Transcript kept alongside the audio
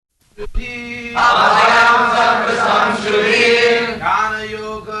Abhayam Sattva Samshriti Jnana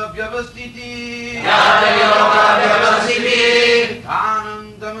Yoga Vyavastiti Dhanam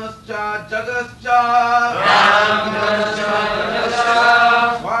Damascha Jagascha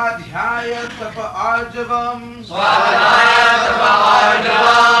Swadhyaya Tapa Arjavam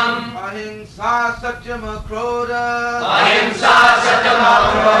Ahimsa Satyama Krodha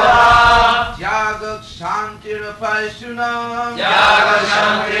Tyaga Shantira Paishunam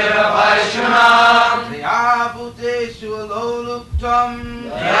Daya Bhuteshu Aloluktam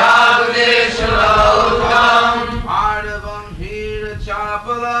Madhavam Hira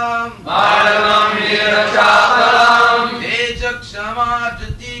Chapalam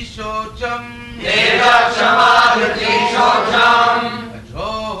Tejakshamadrati Shocham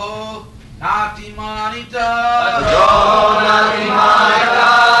Ajoho Nati Manita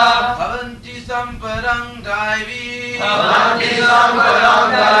Bhavanti Samparang Daivi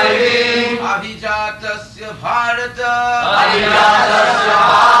Abhijatasya Bharata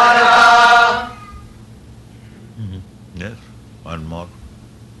Yes, one more.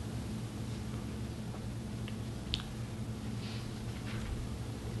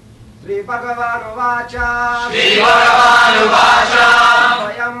 Shri Bhagavanuvacha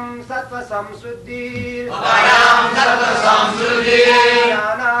Vayam Sattva Samsuddhi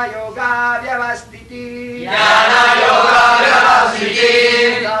Jnana Yoga Vyavastiti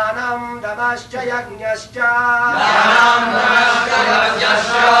Dhanam Damascha Yajnascha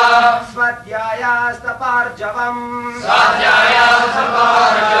Svadhyayasthaparjavam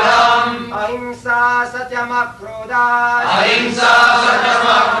Ahimsa Satyamakrodha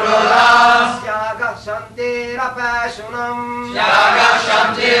Tyaga Shantirapashunam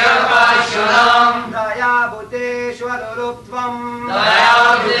Daya Bhuteshu Aduluptvam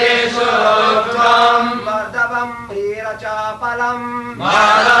Mardavam Hirachapalam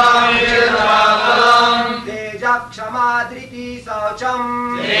Tejakshamadriti Saucham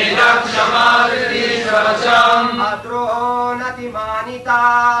Adroho Natimanita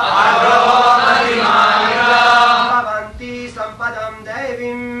Bhavanti Sampadam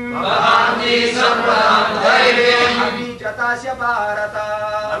Devim Abhijatasya Bharata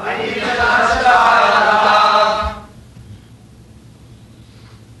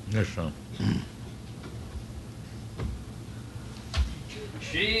Yes, sir.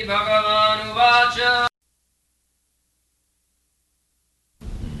 Shri Bhagavanuvacha.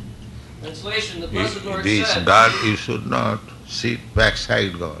 Translation: The Blessed Lord This said, God, you should not sit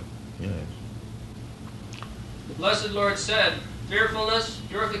backside God. Yes. The Blessed Lord said, fearfulness,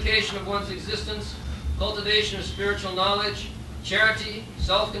 purification of one's existence, cultivation of spiritual knowledge, charity,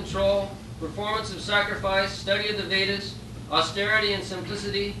 self-control, performance of sacrifice, study of the Vedas, austerity and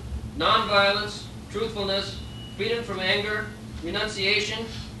simplicity, non-violence, truthfulness, freedom from anger, renunciation,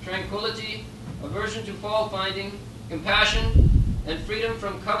 tranquility, aversion to fault-finding, compassion, and freedom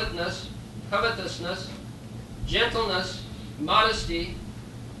from covetousness, gentleness, modesty,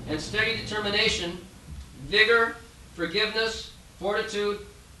 and steady determination, vigor, forgiveness, fortitude,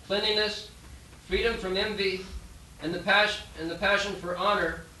 cleanliness, freedom from envy, and the passion for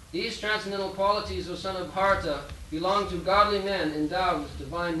honor. These transcendental qualities, O son of Bharata, belong to godly men endowed with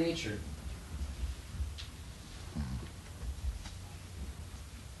divine nature.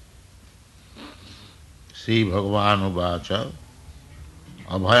 Sri Bhagavan Uvacha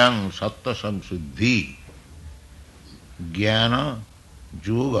Abhayam Sattva Samsuddhi Jnana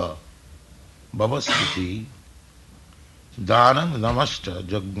Yoga Bhavastiti Dhanam Damascha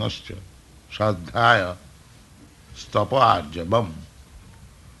Jagnascha Sadhyaya Staparjabam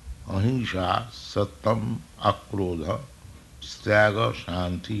Ahimsa Satyam Akrodha Styaga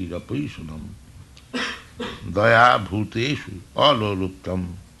Shanti Rapishanam Daya Bhuteshu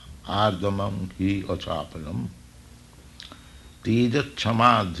Aloluptam Ardamam Hi Achapalam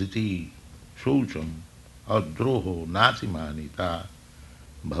Tejakshamadhriti Shoucham Adroho Natimanita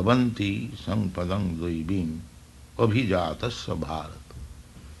Bhavanti Sampadam Dvaibim Abhijatasya Bharata.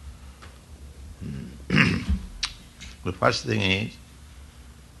 The first thing is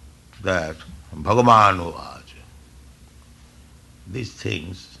that Bhagavan Uvacha. These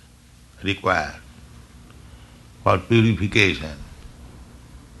things required for purification.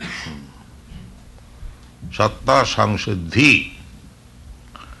 Sattva Samsuddhi.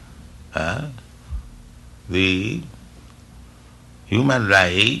 The human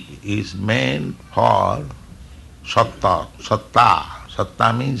life is meant for satta.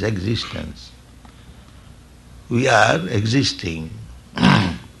 Satta means existence. We are existing.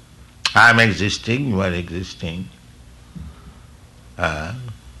 I am existing, you are existing.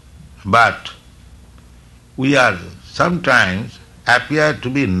 But we are sometimes appear to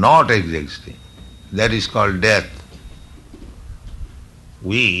be not existing. That is called death.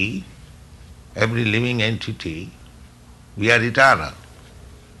 We, every living entity, we are eternal.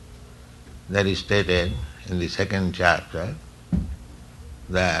 That is stated in the second chapter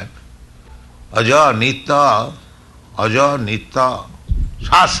that aja nitya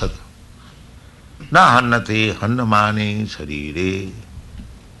shasata na hannate hannamani sarire.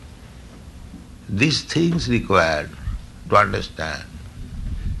 These things required to understand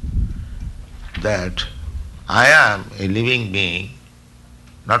that I am a living being.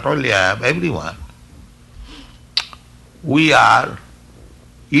 Not only I am, everyone. We are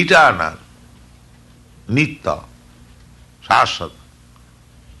eternal, nitya, shasata.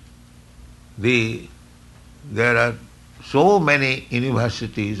 There are so many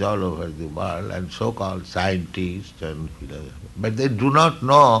universities all over the world and so-called scientists and philosophers, but they do not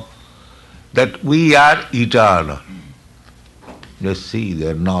know that we are eternal. Just see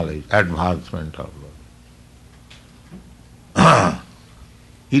their knowledge, advancement of knowledge.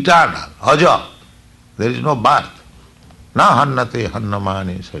 Eternal, aja. There is no birth. Na hannate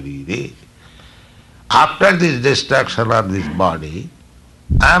hannamane sarire. After this destruction of this body,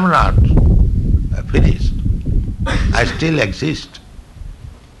 I am not finished. I still exist.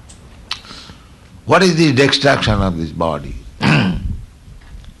 What is the destruction of this body?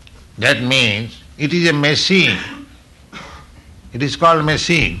 That means it is a machine. It is called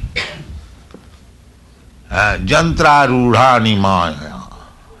machine. Jantra rudhani maya.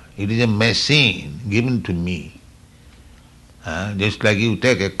 It is a machine given to me. Just like you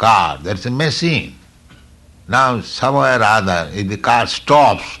take a car, that's a machine. Now somewhere or other, if the car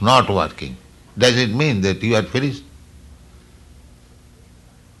stops not working, does it mean that you are finished?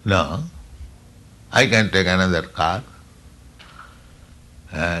 No. I can take another car.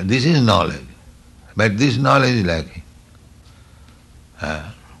 This is knowledge. But this knowledge is lacking.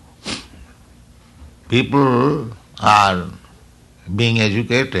 People are being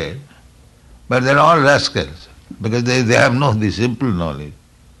educated, but they are all rascals because they have no the simple knowledge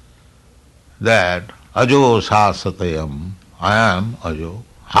that ajo sasatayam, I am ajo.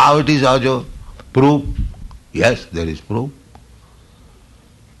 How it is ajo? Proof. Yes, there is proof.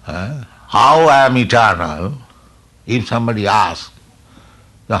 How I am eternal? If somebody asks,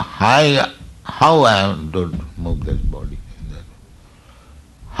 how I am, don't move this body.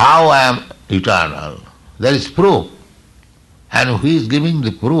 How I am eternal? There is proof. And who is giving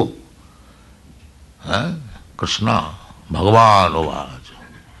the proof? Krishna, Bhagavan Ovaj,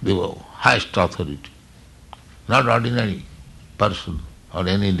 the highest authority. Not ordinary person or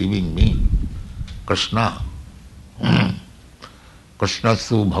any living being. Krishna. Krishna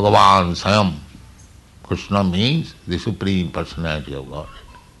Su Bhagavan Sayam. Krishna means the Supreme Personality of God.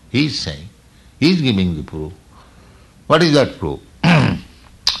 He is saying, he is giving the proof. What is that proof?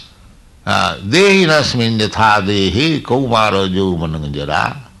 Dehinasmin yatha dehe kaumara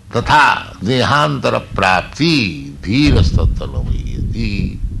jaumananjara tatha dehantara prapti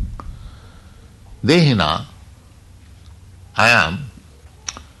dhirastattanamiyati. Dehina, I am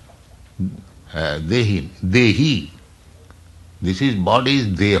dehi. This is body is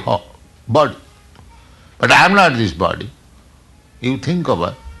deha, body. But I am not this body. You think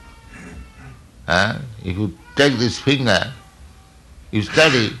about it. If you take this finger, you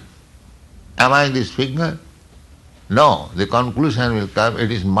study, am I this finger? No, the conclusion will come,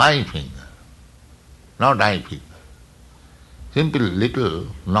 it is my finger, not I finger. Simple little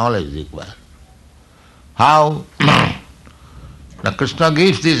knowledge required. How? Now Krishna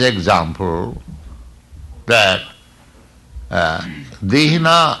gives this example that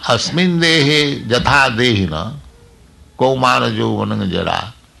dehina asmin dehe jatha dehina kaumana jauvanam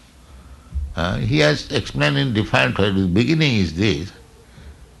jara. He has explained in different ways. The beginning is this,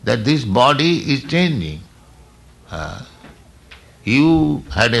 that this body is changing. You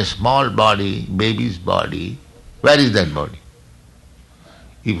had a small body, baby's body. Where is that body?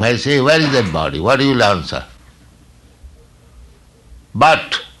 If I say, where is that body? What you will answer?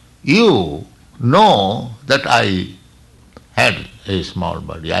 But you know that I had a small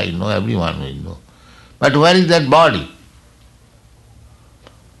body. I know, everyone will know. But where is that body?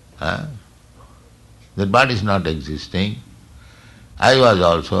 That body is not existing. I was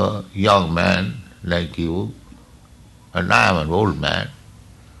also a young man like you, and I am an old man.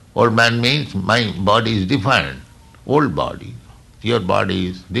 Old man means my body is different. Old body. Your body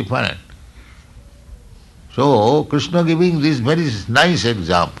is different. So, Krishna giving this very nice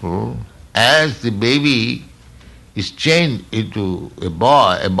example, as the baby is changed into a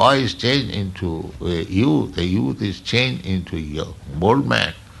boy is changed into a youth is changed into a old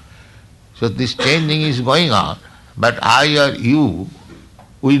man. So this changing is going on. But I or you,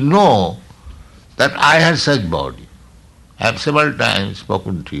 we know that I have such body. I have several times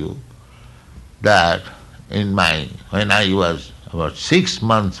spoken to you that when I was about 6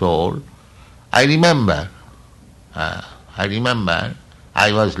 months old, I remember I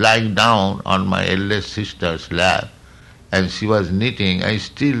was lying down on my eldest sister's lap and she was knitting. I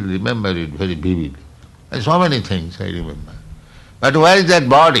still remember it very vividly. And so many things I remember. But where is that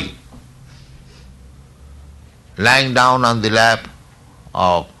body? Lying down on the lap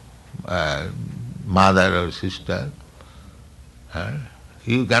of mother or sister.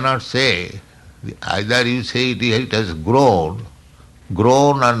 You cannot say, either you say it has grown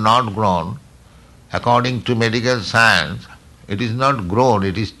or not grown. According to medical science, it is not grown,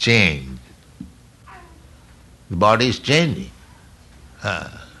 it is changed. The body is changing.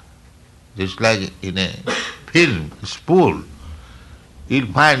 Just like in a film, spool,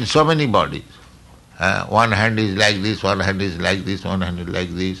 you'll find so many bodies. One hand is like this, one hand is like this, one hand is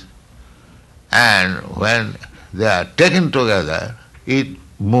like this. And when they are taken together, it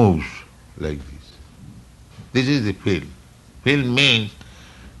moves like this. This is the film. Film means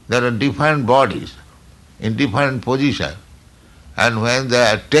there are different bodies in different positions, and when they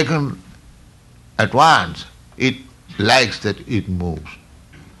are taken at once, it likes that it moves.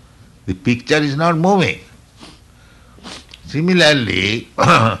 The picture is not moving. Similarly,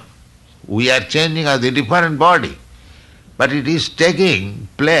 we are changing as a different body, but it is taking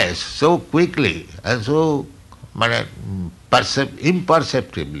place so quickly and so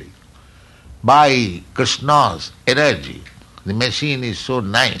imperceptibly by Krishna's energy. The machine is so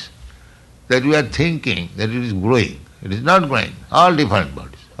nice that we are thinking that it is growing. It is not growing. All different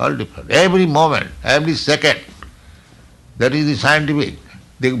bodies, all different. Every moment, every second. That is the scientific.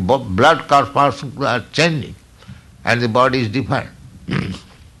 The blood corpuscles are changing and the body is different.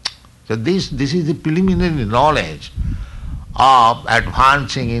 So this is the preliminary knowledge of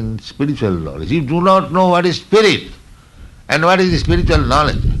advancing in spiritual knowledge. You do not know what is spirit and what is the spiritual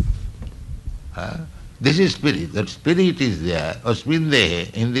knowledge. This is spirit. That spirit is there,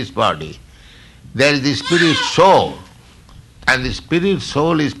 Asmindehe, in this body. There is the spirit soul, and the spirit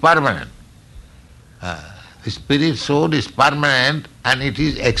soul is permanent. The spirit soul is permanent and it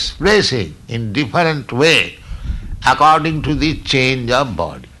is expressing in different way according to the change of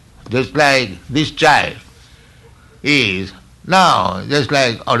body. Just like this child is now just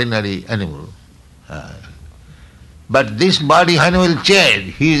like ordinary animal. But this body when will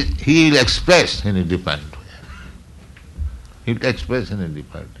change, he will express in a different way. He will express in a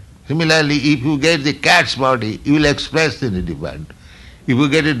different way. Similarly, if you get the cat's body, you will express in a different way. If you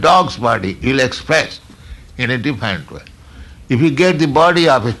get a dog's body, you will express in a different way. If you get the body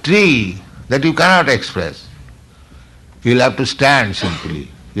of a tree that you cannot express, you will have to stand simply.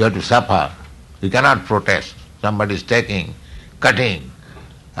 You have to suffer. You cannot protest. Somebody is taking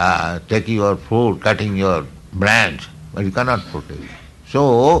your fruit, cutting your branch, but you cannot protest.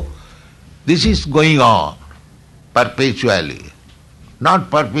 So, this is going on perpetually. Not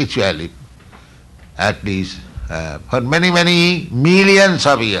perpetually, at least for many, many millions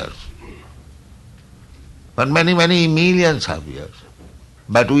of years. For many, many millions of years.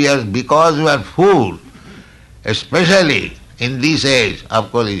 But because we are fooled, especially in this age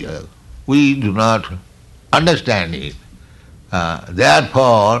of Kali Yuga, we do not understand it.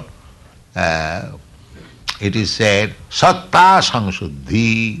 Therefore, it is said, Satta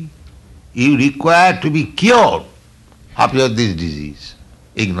Samsuddhi, you require to be cured of this disease,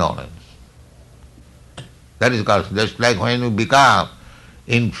 ignorance. That is called, just like when you become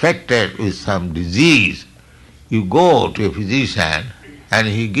infected with some disease, you go to a physician and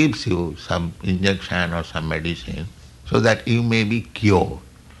he gives you some injection or some medicine so that you may be cured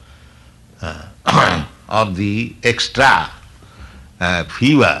of the extra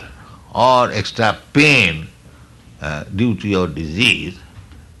fever or extra pain due to your disease.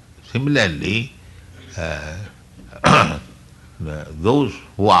 Similarly, those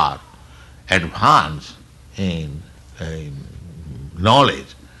who are advanced in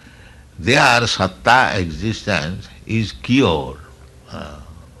knowledge, their satta existence is cured.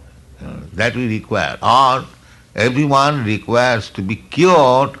 That we require. Or everyone requires to be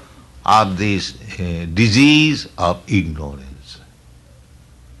cured of this disease of ignorance.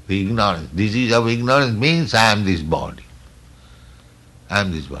 The disease of ignorance means I am this body. I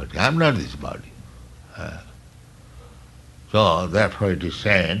am this body. I am not this body. So therefore it is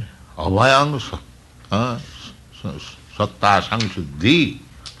said, Abhayang satta samsuddhi,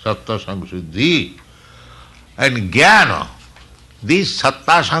 satta samsuddhi. And jnana, this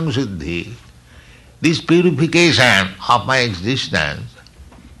satta samsuddhi, this purification of my existence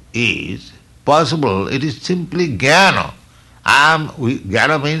is possible. It is simply jnana.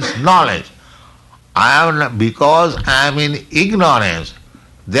 Jnana means knowledge. Because I am in ignorance,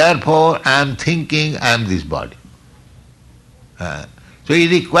 therefore I am thinking I am this body. So it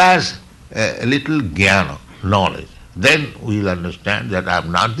requires a little jnana, knowledge. Then we will understand that I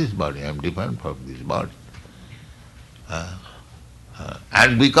am not this body, I am different from this body.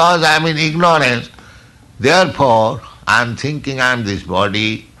 And because I am in ignorance, therefore I am thinking I am this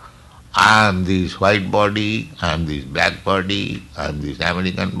body, I am this white body, I am this black body, I am this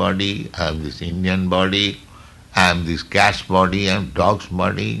American body, I am this Indian body, I am this cat's body, I am dog's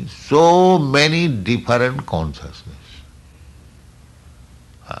body. So many different consciousness.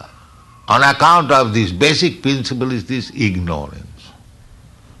 On account of this basic principle is this ignorance.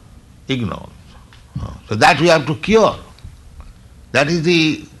 Ignorance. So that we have to cure. That is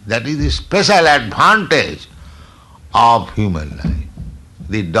the special advantage of human life.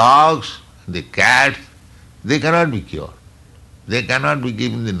 The dogs, the cats, they cannot be cured. They cannot be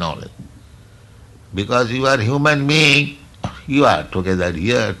given the knowledge. Because you are human being, you are together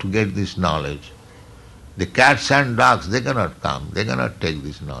here to get this knowledge. The cats and dogs, they cannot come, they cannot take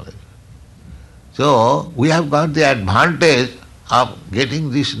this knowledge. So we have got the advantage of getting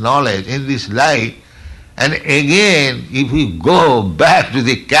this knowledge in this life, and again if we go back to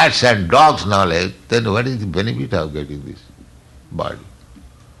the cats and dogs knowledge, then what is the benefit of getting this body?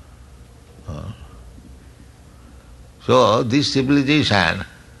 So this civilization,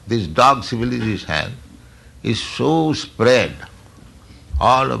 this dog civilization is so spread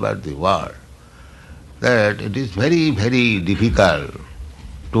all over the world that it is very, very difficult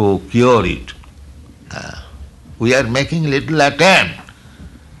to cure it. We are making little attempt,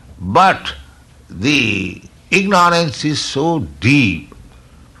 but the ignorance is so deep,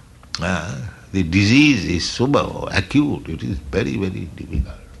 the disease is so acute, it is very, very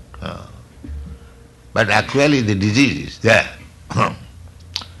difficult. But actually the disease is there.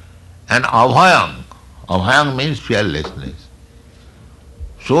 And abhayam means fearlessness.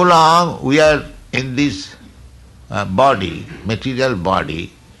 So long we are in this body, material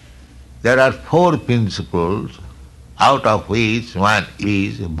body, there are four principles, out of which one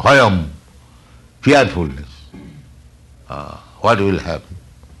is bhayam, fearfulness. What will happen?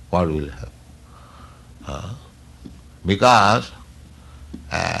 What will happen? Because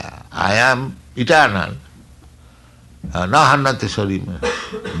I am eternal, na hannati sarima,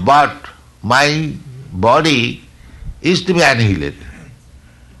 but my body is to be annihilated.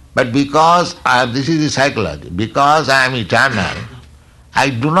 But because this is the psychology, because I am eternal, I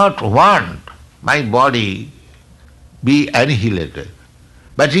do not want my body be annihilated.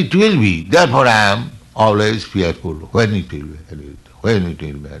 But it will be, therefore I am always fearful when it will be annihilated, when it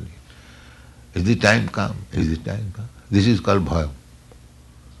will be annihilated. Is the time come? Is the time come? This is called bhayam.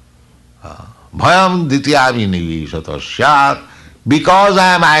 Bhayam dityavinivishatasyat. Because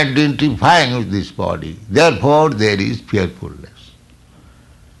I am identifying with this body, therefore there is fearfulness.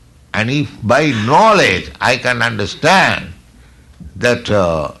 And if by knowledge I can understand that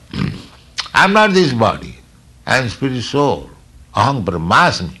I am not this body, I am spirit soul, aham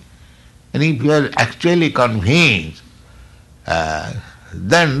brahmasmi, and if you are actually convinced,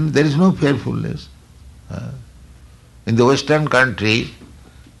 then there is no fearfulness. In the Western countries,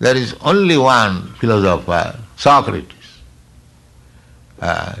 there is only one philosopher, Socrates.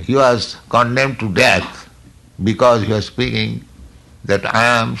 He was condemned to death because he was speaking that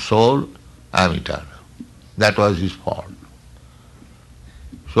I am soul, I am eternal. That was his fault.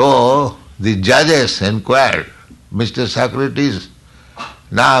 So the judges inquired, Mr. Socrates,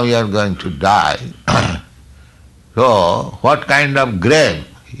 now you are going to die. So what kind of grave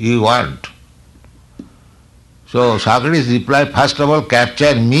you want? So Socrates replied, first of all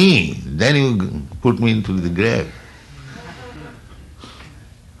capture me, then you put me into the grave.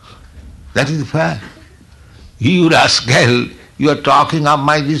 That is the fact. You rascal, you are talking of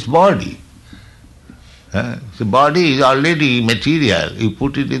this body. The body is already material. You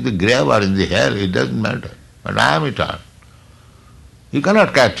put it in the grave or in the hell, it doesn't matter. But I am eternal. You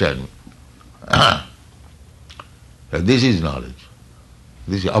cannot capture me. So this is knowledge.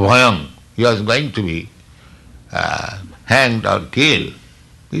 This is abhayam. He was going to be hanged or killed.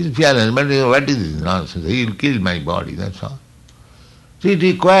 He is fearless. But what is this nonsense? He will kill my body, that's all. So it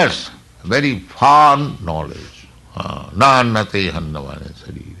requires very fine knowledge. Nānnate hannavane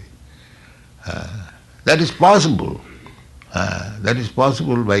sarire. That is possible. That is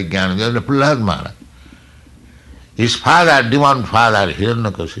possible by jnana. There is Prahlad Maharaj. His father, demon father,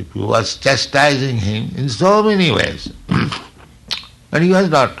 Hiranyakashipu, was chastising him in so many ways. But he was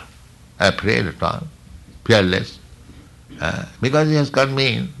not afraid at all, fearless. Because he has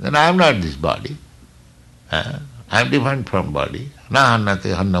convinced that I am not this body. I am different from body. Na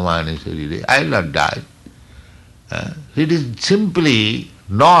hannate hannamani sarire. I will not die. It is simply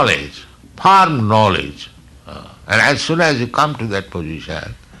knowledge, firm knowledge. And as soon as you come to that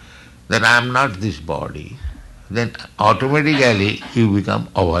position, that I am not this body, then automatically you become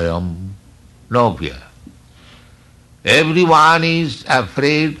abhayam, no fear. Everyone is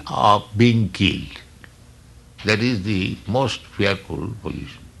afraid of being killed. That is the most fearful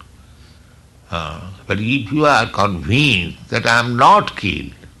position. But if you are convinced that I am not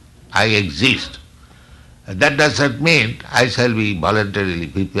killed, I exist, that does not mean I shall be voluntarily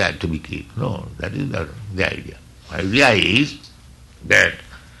prepared to be killed. No, that is not the idea. The idea is that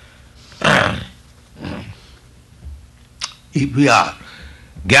if we are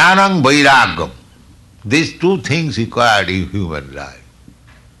jnanam vairagam, these two things required in human life.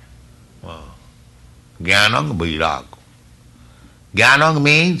 Jnanam vairagam. Jnanam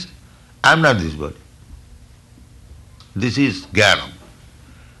means I am not this body. This is jnanam.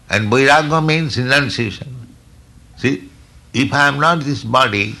 And vairagam means renunciation. See, if I am not this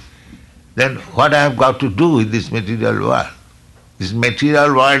body, then what I have got to do with this material world? This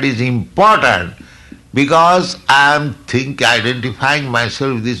material world is important because I am identifying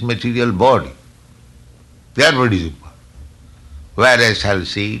myself with this material body. Therefore it is important. Where I shall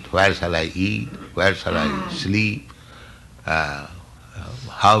sit, where shall I eat, where shall I sleep,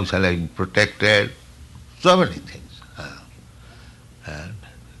 how shall I be protected, so many things. And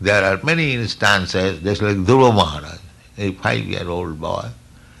there are many instances, just like Dhruva Maharaj, a 5-year-old boy.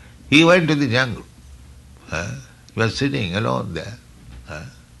 He went to the jungle. He was sitting alone there.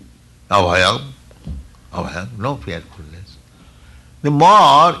 Abhayam, no fearfulness. The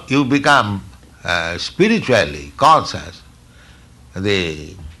more you become spiritually conscious,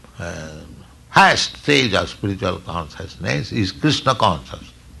 the highest stage of spiritual consciousness is Krishna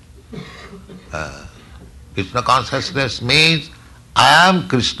consciousness. Krishna consciousness means I am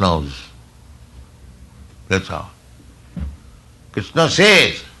Krishna's. That's all. Krishna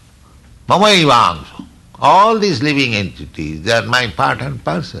says, Mama Ivamsa. All these living entities, they are my part and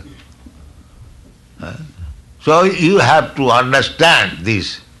parcel. So you have to understand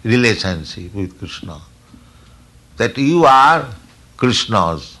this relationship with Krishna. That you are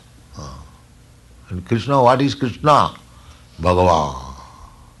Krishna's. And Krishna, what is Krishna? Bhagavan.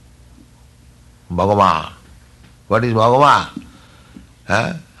 Bhagavan. What is Bhagavan?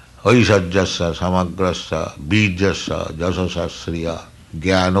 Aishajyasya, samagrasya, bijyasya, jasasasriya,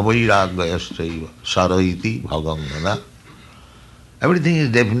 jnana vairagayasya, saraiti bhagangana. Everything is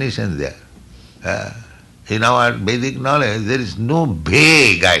definition there. In our Vedic knowledge, there is no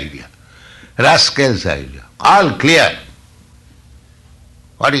vague idea, rascal's idea. All clear.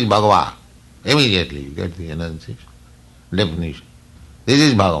 What is Bhagavan? Immediately you get the enunciation, definition. This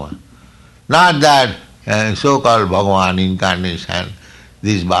is Bhagavan. Not that so-called Bhagavan incarnation,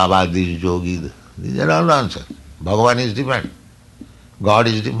 this Baba, this Yogi, these are all nonsense. Bhagavan is different. God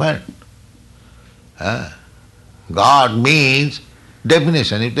is different. God means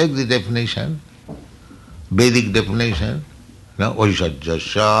definition. You take the definition, Vedic definition,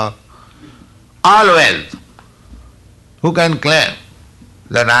 Vaishajyasya, all wealth. Who can claim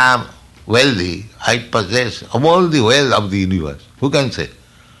that I am wealthy, I possess all the wealth of the universe? Who can say?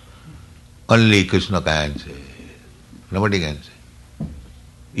 Only Krishna can say. Nobody can say.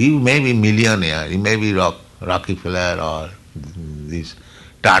 You may be millionaire, you may be Rockefeller or this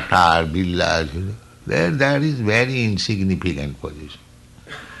Tata or Birla, that is very insignificant position.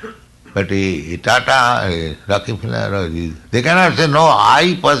 But a Tata, a Rockefeller, they cannot say, no,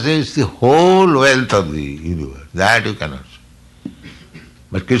 I possess the whole wealth of the universe. That you cannot say.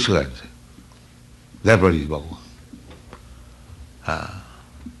 But Krishna can say. Therefore is Bhagavan.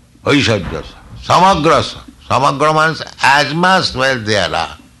 Aishajyasya, samagrasya. Samagra means as much wealth there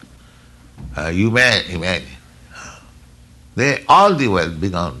are. You may imagine. All the wealth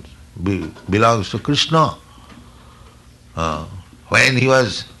belongs to Krishna. When he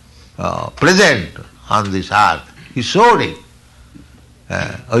was present on this earth, he showed it.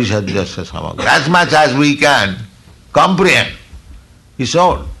 Aishajyasya samagra. As much as we can comprehend, he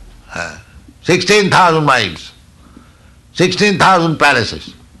showed. 16,000 miles, 16,000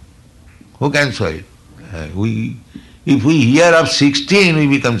 palaces. Who can show it? If we hear of 16, we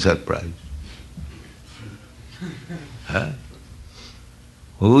become surprised.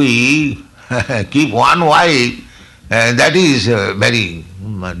 We keep one wife, that is very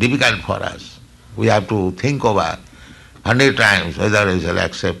difficult for us. We have to think over 100 times whether we shall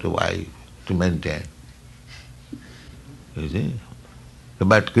accept a wife to maintain. You see?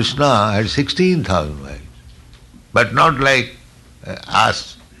 But Krishna had 16,000 wives. but not like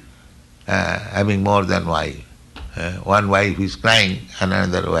us having more than wife. One wife is crying and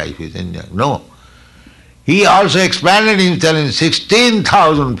another wife is enjoying. No. He also expanded himself in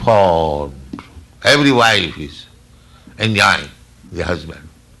 16,000 forms. Every wife is enjoying the husband.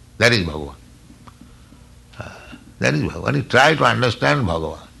 That is Bhagavan. That is Bhagavan. You try to understand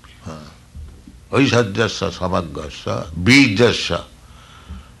Bhagavan. Vaishadyasya samagasya bijasya.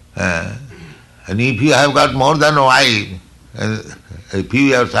 And if you have got more than a wife, a few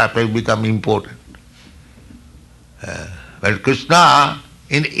years after you become important. But Krishna,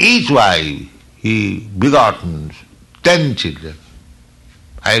 in each wife, he begotten 10 children.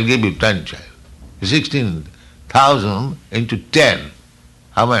 I will give you 10 children. 16,000 into 10.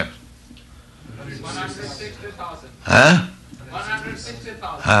 How much? 160,000. Huh?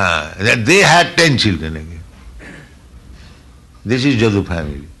 160,000. Then they had 10 children again. This is Yadu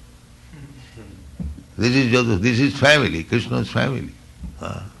family. This is Yadu, this is family, Krishna's family.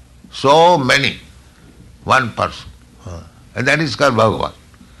 So many, one person. And that is called Bhagavan.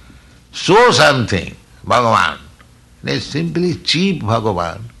 Show something, Bhagavan. They simply cheap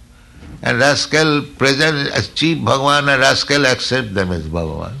Bhagavan. And rascal present as cheap Bhagavan and rascal accept them as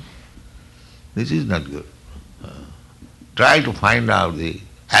Bhagavan. This is not good. Try to find out the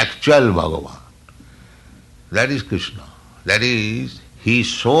actual Bhagavan. That is Krishna. That is, he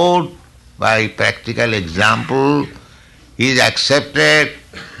showed by practical example, he is accepted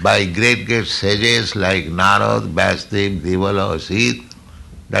by great sages like Narad, Vasudev, Devala, Asit.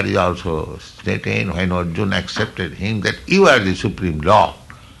 That is also stated when Arjuna accepted him that you are the Supreme Lord.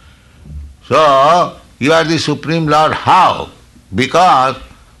 So, you are the Supreme Lord how? Because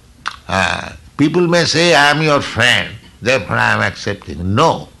people may say, I am your friend, therefore I am accepting.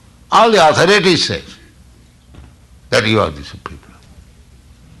 No. All the authorities say that you are the Supreme Lord.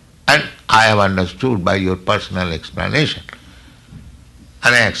 And I have understood by your personal explanation.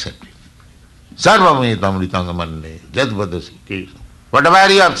 And I accept it. Sarvamritam ritangamande jadvadasi Krishna.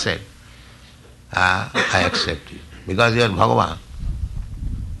 Whatever you have said, I accept it. Because you are Bhagavan.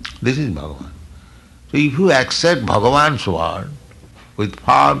 This is Bhagavan. So if you accept Bhagavan's word with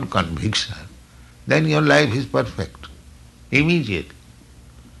firm conviction, then your life is perfect. Immediately.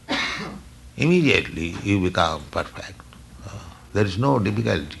 Immediately you become perfect. There is no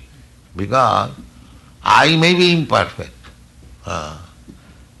difficulty. Because I may be imperfect.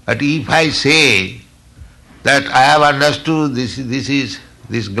 But if I say that I have understood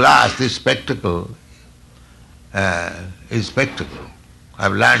this glass, this spectacle is spectacle, I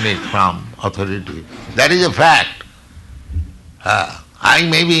have learned it from authority. That is a fact. I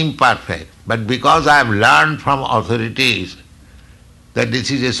may be imperfect, but because I have learned from authorities that this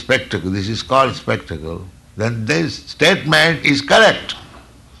is a spectacle, this is called spectacle, then this statement is correct.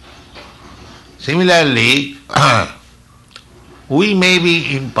 Similarly, we may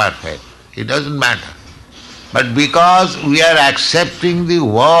be imperfect, it doesn't matter. But because we are accepting the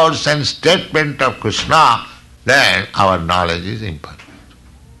words and statement of Krishna, then our knowledge is imperfect.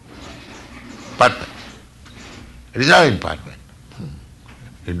 Perfect. It is not imperfect.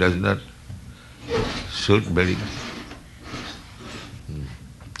 It does not suit very well.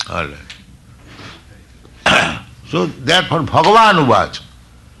 All right. So therefore Bhagavan Uvacha.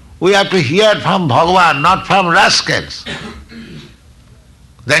 We have to hear from Bhagavan, not from rascals.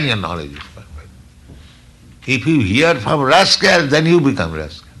 Then your knowledge is perfect. If you hear from rascals, then you become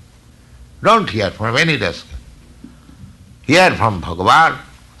rascal. Don't hear from any rascal. Hear from Bhagavan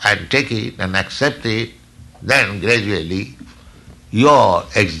and take it and accept it, then gradually your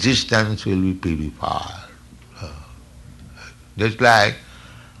existence will be purified. Just like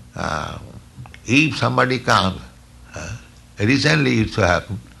if somebody comes, recently it so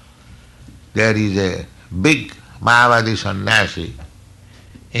happened, there is a big Mayavadi sannyasi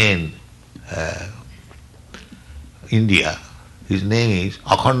in India. His name is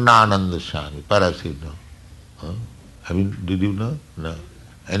Akhandananda Swami, Parasiddha. Did you know? No.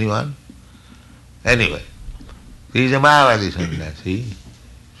 Anyone? Anyway, he is a Mayavadi sannyasi.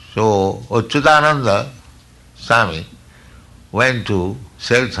 So Achyutananda Swami went to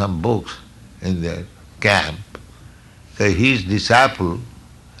sell some books in their camp. So his disciple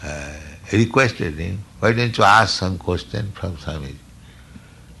requested him, why don't you ask some question from Swamiji?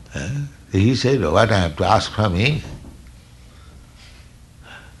 He said, what I have to ask from him?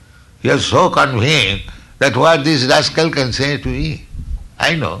 He was so convinced that what this rascal can say to me,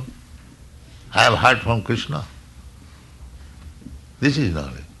 I know. I have heard from Krishna. This is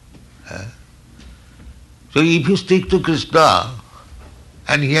knowledge. So if you stick to Krishna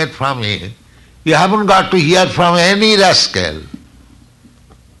and hear from him, you haven't got to hear from any rascal.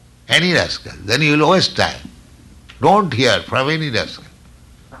 Any rascal. Then you will waste time. Don't hear from any rascal.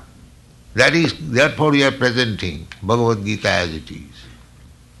 Therefore we are presenting Bhagavad Gita as it is.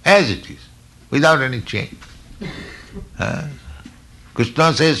 As it is, without any change.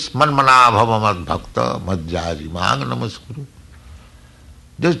 Krishna says, Manmana bhava mad bhakta madhyari mang namaskuru.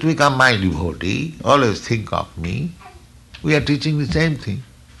 Just become my devotee, always think of me. We are teaching the same thing.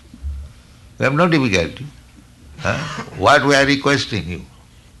 We have no difficulty. What we are requesting you?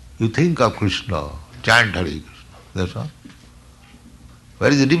 You think of Krishna, chant Hare Krishna. That's all.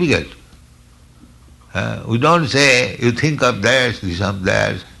 Where is the difficulty? We don't say, you think of this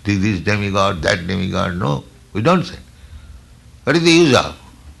this demigod, that demigod. No, we don't say. What is the use of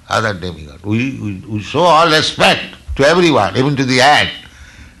other demigod? We show all respect to everyone, even to the ant.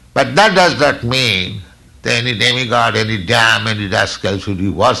 But that does not mean that any demigod, any damn, any rascal should be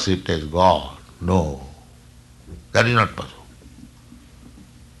worshipped as God. No, that is not possible.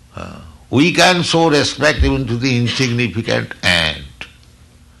 We can show respect even to the insignificant ant.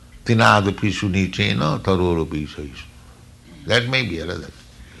 Tinadapi sunichena taroropi saishu. That may be another.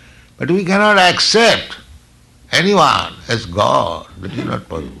 But we cannot accept anyone as God. That is not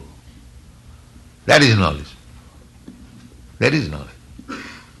possible. That is knowledge. That is knowledge.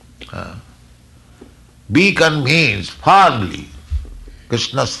 Be convinced firmly.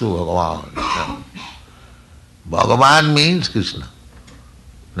 Krishnastu Bhagavan. Bhagavan means Krishna.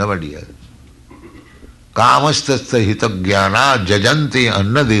 Nobody else. Kamastasya hitagyana jajante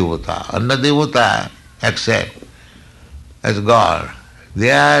anna devata. Anna devata accept as God.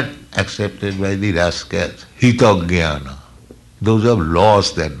 They are accepted by the rascals. Hitagyana. Those who have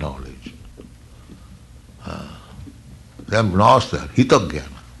lost their knowledge. They have lost their hitagyana.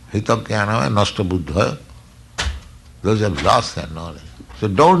 Hitagyana nasta buddha. Those who have lost their knowledge. So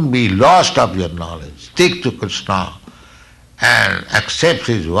don't be lost of your knowledge. Stick to Krishna and accept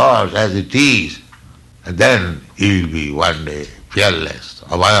his words as it is. And then you will be one day fearless.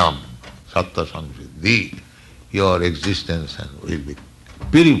 Avayam, satta samsiddhi. Your existence will be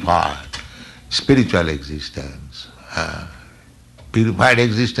purified. Spiritual existence. Purified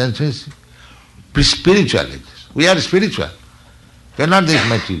existence is spiritual existence. We are spiritual. We are not this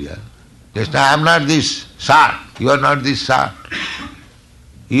material. Just I am not this sart. You are not this sart.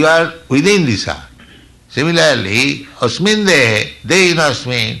 You are within this sart. Similarly, asmin dehe,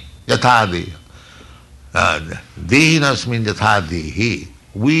 dehinasmin yatha deha. Dehinasmin yatha dehi.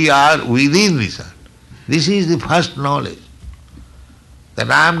 We are within this sart. This is the first knowledge. That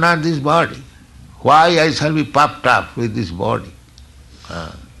I am not this body. Why I shall be puffed up with this body?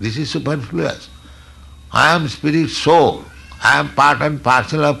 This is superfluous. I am spirit soul. I am part and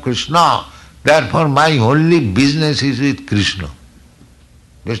parcel of Krishna. Therefore my only business is with Krishna.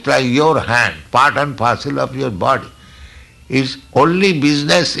 Just like your hand, part and parcel of your body. Its only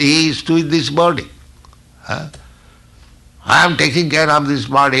business is to this body. I am taking care of this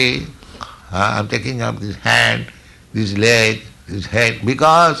body. I am taking care of this hand, this leg, this head,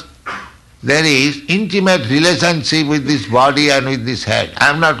 because there is intimate relationship with this body and with this head. I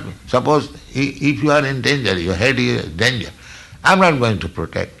am not, suppose if you are in danger, your head is in danger, I am not going to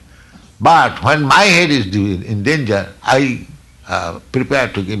protect. But when my head is in danger, I prepare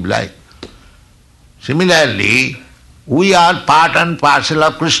to give life. Similarly, we are part and parcel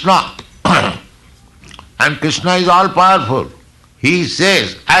of Krishna. And Krishna is all powerful. He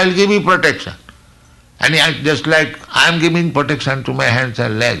says, I will give you protection. And just like I am giving protection to my hands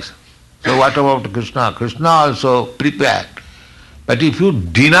and legs. So what about Krishna? Krishna also prepared. But if you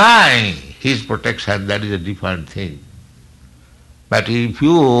deny his protection, that is a different thing. But if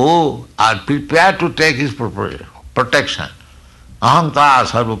you are prepared to take his protection, ahankara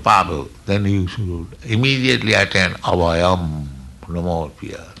sarvapabhu, then you should immediately attain avayam, no more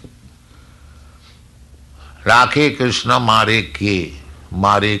fear. Rakhe Krishna mare ke,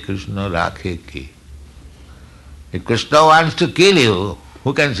 mare Krishna rakhe ke. If Krishna wants to kill you,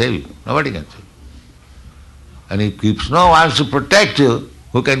 who can save you? Nobody can save you. And if Krishna wants to protect you,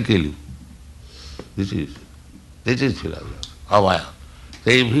 who can kill you? This is philosophy. Avaya.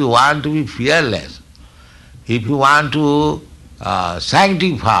 So if you want to be fearless, if you want to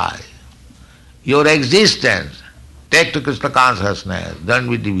sanctify your existence, take to Krishna consciousness, don't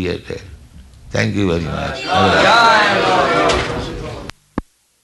be deviated. Thank you very much.